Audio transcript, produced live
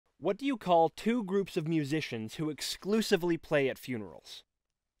What do you call two groups of musicians who exclusively play at funerals?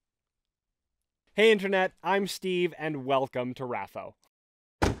 Hey Internet, I'm Steve, and welcome to Rapho.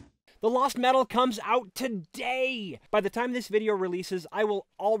 The Lost Metal comes out today! By the time this video releases, I will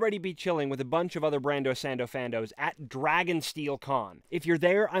already be chilling with a bunch of other Brando Sando fandos at Dragonsteel Con. If you're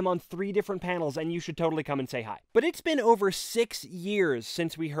there, I'm on 3 different panels and you should totally come and say hi. But it's been over 6 years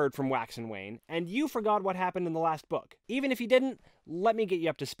since we heard from Wax and Wayne, and you forgot what happened in the last book. Even if you didn't, let me get you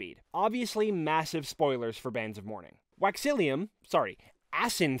up to speed. Obviously, massive spoilers for Bands of Mourning.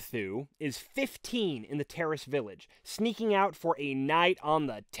 Asinthu is 15 in the Terrace village, sneaking out for a night on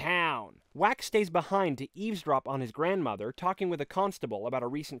the town. Wax stays behind to eavesdrop on his grandmother, talking with a constable about a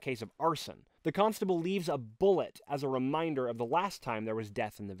recent case of arson. The constable leaves a bullet as a reminder of the last time there was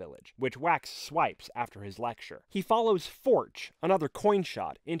death in the village, which Wax swipes after his lecture. He follows Forch, another coin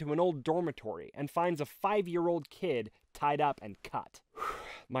shot, into an old dormitory and finds a 5-year-old kid tied up and cut.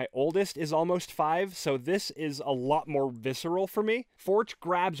 My oldest is almost 5, so this is a lot more visceral for me. Forch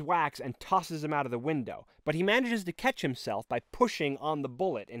grabs Wax and tosses him out of the window, but he manages to catch himself by pushing on the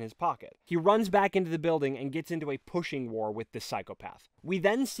bullet in his pocket. He runs back into the building and gets into a pushing war with this psychopath. We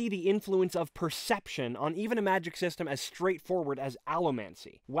then see the influence of perception on even a magic system as straightforward as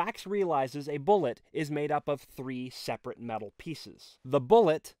allomancy. Wax realizes a bullet is made up of 3 separate metal pieces: the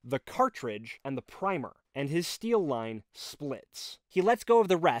bullet, the cartridge, and the primer, and his steel line splits. He lets go of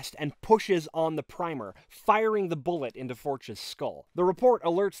the rest and pushes on the primer, firing the bullet into Forch's skull. The report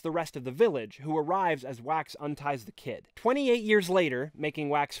alerts the rest of the village, who arrives as Wax unties the kid. 28 years later, making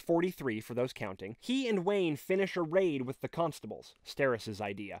Wax 43 for those counting, he and Wayne finish a raid with the constables, Steris's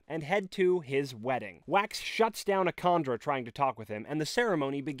idea, and head to his wedding. Wax shuts down a Khandra trying to talk with him, and the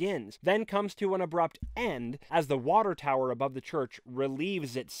ceremony begins, then comes to an abrupt end as the water tower above the church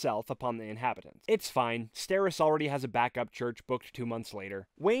relieves itself upon the inhabitants. It's fine. Steris already has a backup church booked 2 months later.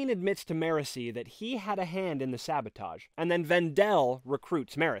 Wayne admits to Marasi that he had a hand in the sabotage, and then Vendel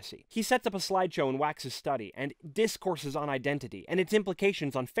recruits Marasi. He sets up a slideshow in Wax's study and discourses on identity and its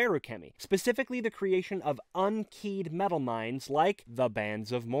implications on feruchemy, specifically the creation of unkeyed metal mines like the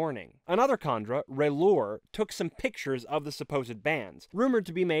Bands of Mourning. Another Khandra, Relure, took some pictures of the supposed bands, rumored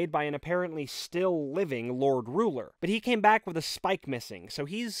to be made by an apparently still living Lord Ruler, but he came back with a spike missing, so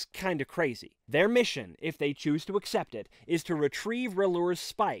he's kinda crazy. Their mission, if they choose to accept it, is to retrieve Relure's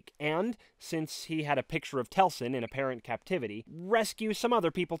spike and, since he had a picture of Telsin in apparent captivity, rescue some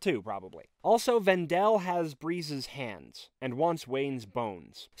other people too, probably. Also, Vendel has Breeze's hands, and wants Wayne's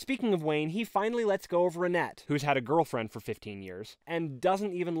bones. Speaking of Wayne, he finally lets go of Renette, who's had a girlfriend for 15 years, and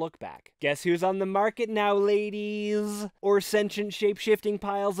doesn't even look back. Guess who's on the market now, ladies? Or sentient shape-shifting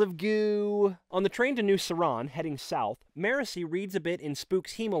piles of goo? On the train to New Saran, heading south, Marasi reads a bit in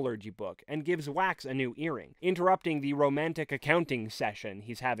Spook's Hemalurgy book, and gives Wax a new earring, interrupting the romantic accounting session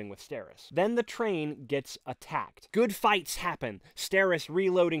he's having with Steris. Then the train gets attacked. Good fights happen, Steris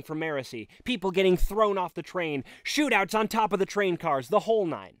reloading for Marasi, people getting thrown off the train, shootouts on top of the train cars, the whole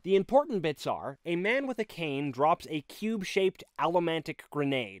 9. The important bits are, a man with a cane drops a cube-shaped allomantic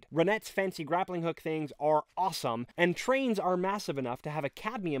grenade, Renette's fancy grappling hook things are awesome, and trains are massive enough to have a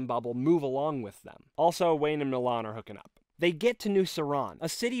cadmium bubble move along with them. Also, Wayne and Milan are hooking up. They get to New Saran, a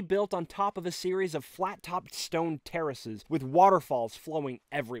city built on top of a series of flat-topped stone terraces with waterfalls flowing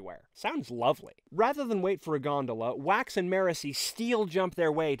everywhere. Sounds lovely. Rather than wait for a gondola, Wax and Marasi steel jump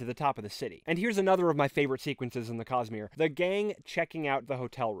their way to the top of the city. And here's another of my favorite sequences in the Cosmere, the gang checking out the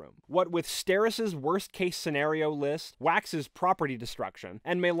hotel room. What with Steris's worst-case scenario list, Wax's property destruction,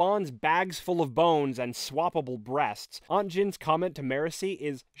 and Milan's bags full of bones and swappable breasts, Aunt Jin's comment to Marasi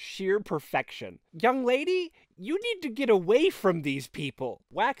is sheer perfection. Young lady, you need to get away from these people.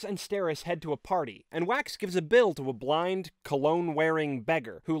 Wax and Steris head to a party, and Wax gives a bill to a blind, cologne-wearing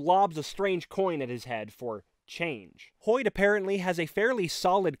beggar who lobs a strange coin at his head for change. Hoyt apparently has a fairly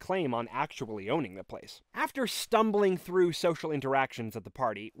solid claim on actually owning the place. After stumbling through social interactions at the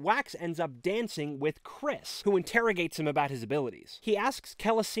party, Wax ends up dancing with Chris, who interrogates him about his abilities. He asks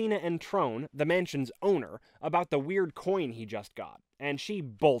Kelisina and Trone, the mansion's owner, about the weird coin he just got, and she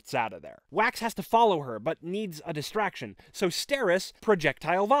bolts out of there. Wax has to follow her, but needs a distraction, so Steris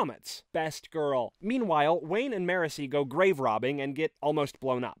projectile vomits. Best girl. Meanwhile, Wayne and Marasi go grave robbing and get almost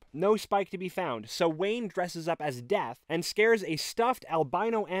blown up. No spike to be found, so Wayne dresses up as Death and scares a stuffed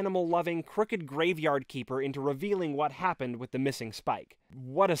albino animal-loving crooked graveyard keeper into revealing what happened with the missing spike.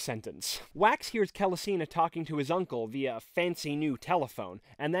 What a sentence. Wax hears Kelisina talking to his uncle via fancy new telephone,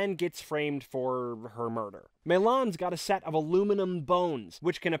 and then gets framed for her murder. Milan's got a set of aluminum bones,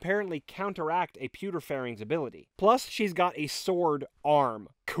 which can apparently counteract a pewterfaring's ability. Plus, she's got a sword arm.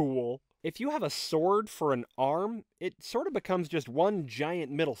 Cool. If you have a sword for an arm, it sort of becomes just one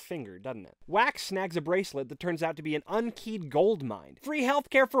giant middle finger, doesn't it? Wax snags a bracelet that turns out to be an unkeyed gold mine. Free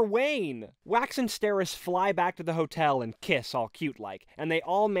healthcare for Wayne! Wax and Steris fly back to the hotel and kiss all cute-like, and they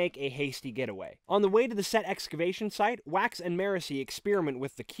all make a hasty getaway. On the way to the set excavation site, Wax and Marcy experiment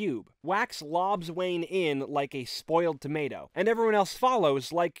with the cube. Wax lobs Wayne in like a spoiled tomato, and everyone else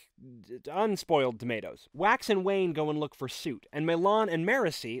follows like unspoiled tomatoes. Wax and Wayne go and look for Soot, and Milan and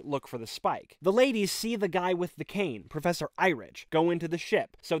Marcy look for the spike. The ladies see the guy with the cane, Professor Irich, go into the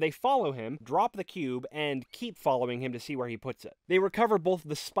ship, so they follow him, drop the cube, and keep following him to see where he puts it. They recover both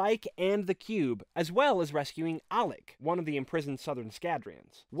the spike and the cube, as well as rescuing Alec, one of the imprisoned Southern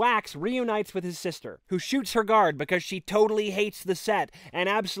Scadrians. Wax reunites with his sister, who shoots her guard because she totally hates the set, and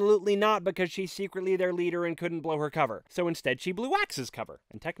absolutely not because she's secretly their leader and couldn't blow her cover. So instead she blew Wax's cover,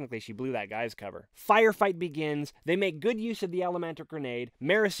 and technically she blew that guy's cover. Firefight begins, they make good use of the elemental grenade,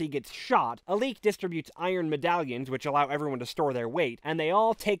 Marcy gets shot, Alec distributes iron medallions which allow everyone to store their weight, and they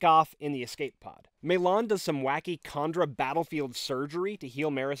all take off in the escape pod. Milan does some wacky Khandra battlefield surgery to heal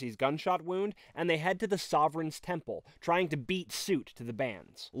Marcy's gunshot wound, and they head to the Sovereign's Temple, trying to beat Soot to the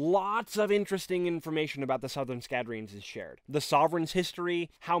bands. Lots of interesting information about the Southern Scadrians is shared. The Sovereign's history,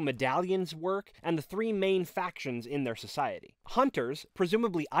 how medallions work, and the three main factions in their society. Hunters,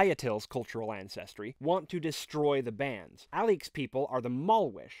 presumably Ayatil's cultural ancestry, want to destroy the bands. Alec's people are the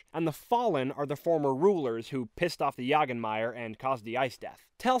Malwish, and the Fallen are the former rulers who pissed off the Jagenmeyer and caused the Ice Death.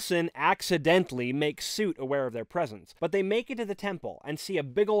 Telsin accidentally makes Soot aware of their presence, but they make it to the temple and see a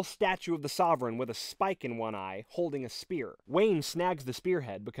big ol' statue of the Sovereign with a spike in one eye holding a spear. Wayne snags the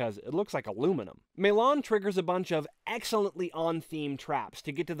spearhead because it looks like aluminum. Milan triggers a bunch of excellently on-theme traps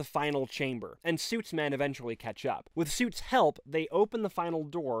to get to the final chamber, and Soot's men eventually catch up. With Soot's help, they open the final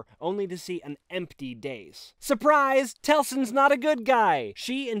door, only to see an empty dais. Surprise! Telsin's not a good guy!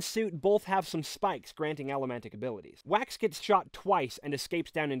 She and Soot both have some spikes granting elementic abilities. Wax gets shot twice and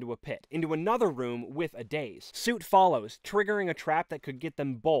escapes down into a pit, into another room with a dais. Soot follows, triggering a trap that could get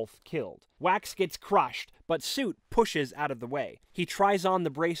them both killed. Wax gets crushed, but Soot pushes out of the way. He tries on the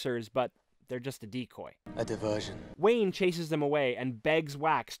bracers, but they're just a decoy. A diversion. Wayne chases them away and begs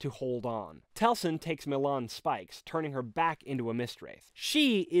Wax to hold on. Telsin takes Milan's spikes, turning her back into a Mistwraith.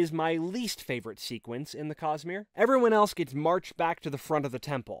 She is my least favorite sequence in the Cosmere. Everyone else gets marched back to the front of the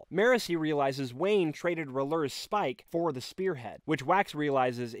temple. Marcy realizes Wayne traded R'hllor's spike for the spearhead, which Wax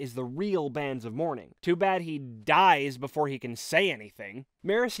realizes is the real Bands of Mourning. Too bad he dies before he can say anything.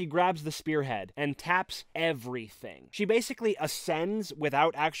 Marcy grabs the spearhead and taps everything. She basically ascends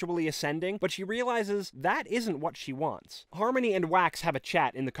without actually ascending, but she realizes that isn't what she wants. Harmony and Wax have a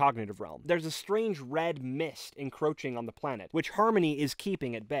chat in the cognitive realm. There's a strange red mist encroaching on the planet, which Harmony is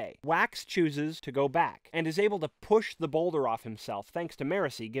keeping at bay. Wax chooses to go back, and is able to push the boulder off himself thanks to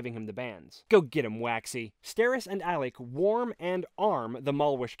Marcy giving him the bands. Go get him, Waxy. Steris and Alec warm and arm the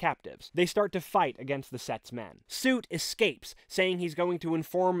Malwish captives. They start to fight against the set's men. Soot escapes, saying he's going to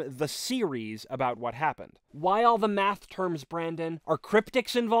inform the series about what happened. Why all the math terms, Brandon? Are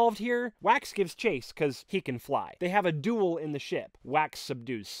cryptics involved here? Wax gives chase, cause he can fly. They have a duel in the ship. Wax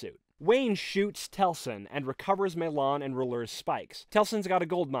subdues Soot. Wayne shoots Telsin and recovers Milan and R'hllor's spikes. Telsin's got a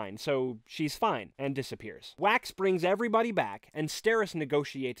gold mine, so she's fine, and disappears. Wax brings everybody back, and Steris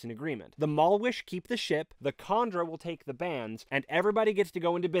negotiates an agreement. The Malwish keep the ship, the Khandra will take the bands, and everybody gets to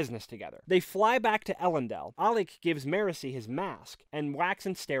go into business together. They fly back to Elendel. Alec gives Marcy his mask, and Wax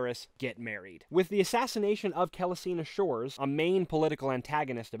and Steris get married. With the assassination of Kelesina Shores, a main political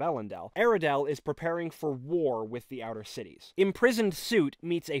antagonist of Elendel, Aradel is preparing for war with the Outer Cities. Imprisoned Soot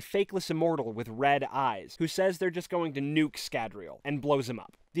meets a fakeless immortal with red eyes, who says they're just going to nuke Scadrial, and blows him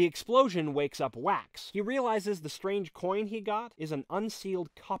up. The explosion wakes up Wax. He realizes the strange coin he got is an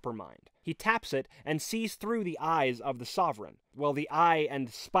unsealed copper mine. He taps it and sees through the eyes of the Sovereign. Well, the eye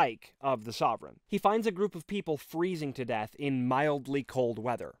and spike of the Sovereign. He finds a group of people freezing to death in mildly cold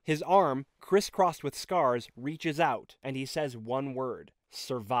weather. His arm, crisscrossed with scars, reaches out, and he says one word: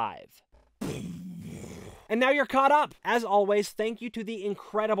 survive. And now you're caught up! As always, thank you to the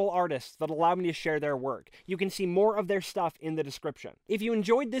incredible artists that allow me to share their work. You can see more of their stuff in the description. If you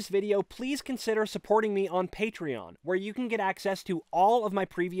enjoyed this video, please consider supporting me on Patreon, where you can get access to all of my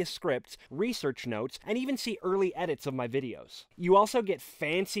previous scripts, research notes, and even see early edits of my videos. You also get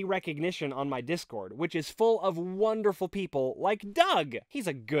fancy recognition on my Discord, which is full of wonderful people like Doug! He's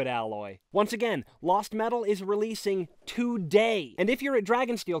a good alloy. Once again, Lost Metal is releasing today. And if you're at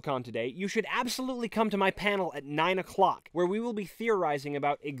DragonSteelCon today, you should absolutely come to my panel at 9 o'clock, where we will be theorizing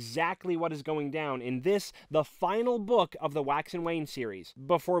about exactly what is going down in this, the final book of the Wax and Wayne series,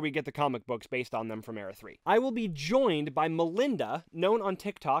 before we get the comic books based on them from Era 3. I will be joined by Melinda, known on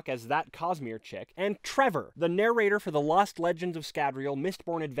TikTok as That Cosmere Chick, and Trevor, the narrator for the Lost Legends of Scadrial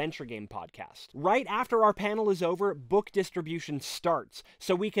Mistborn Adventure Game podcast. Right after our panel is over, book distribution starts,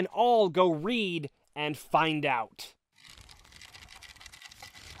 so we can all go read and find out.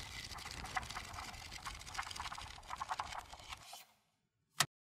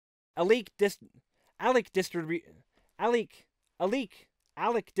 Alec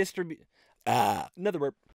distribute. Another word.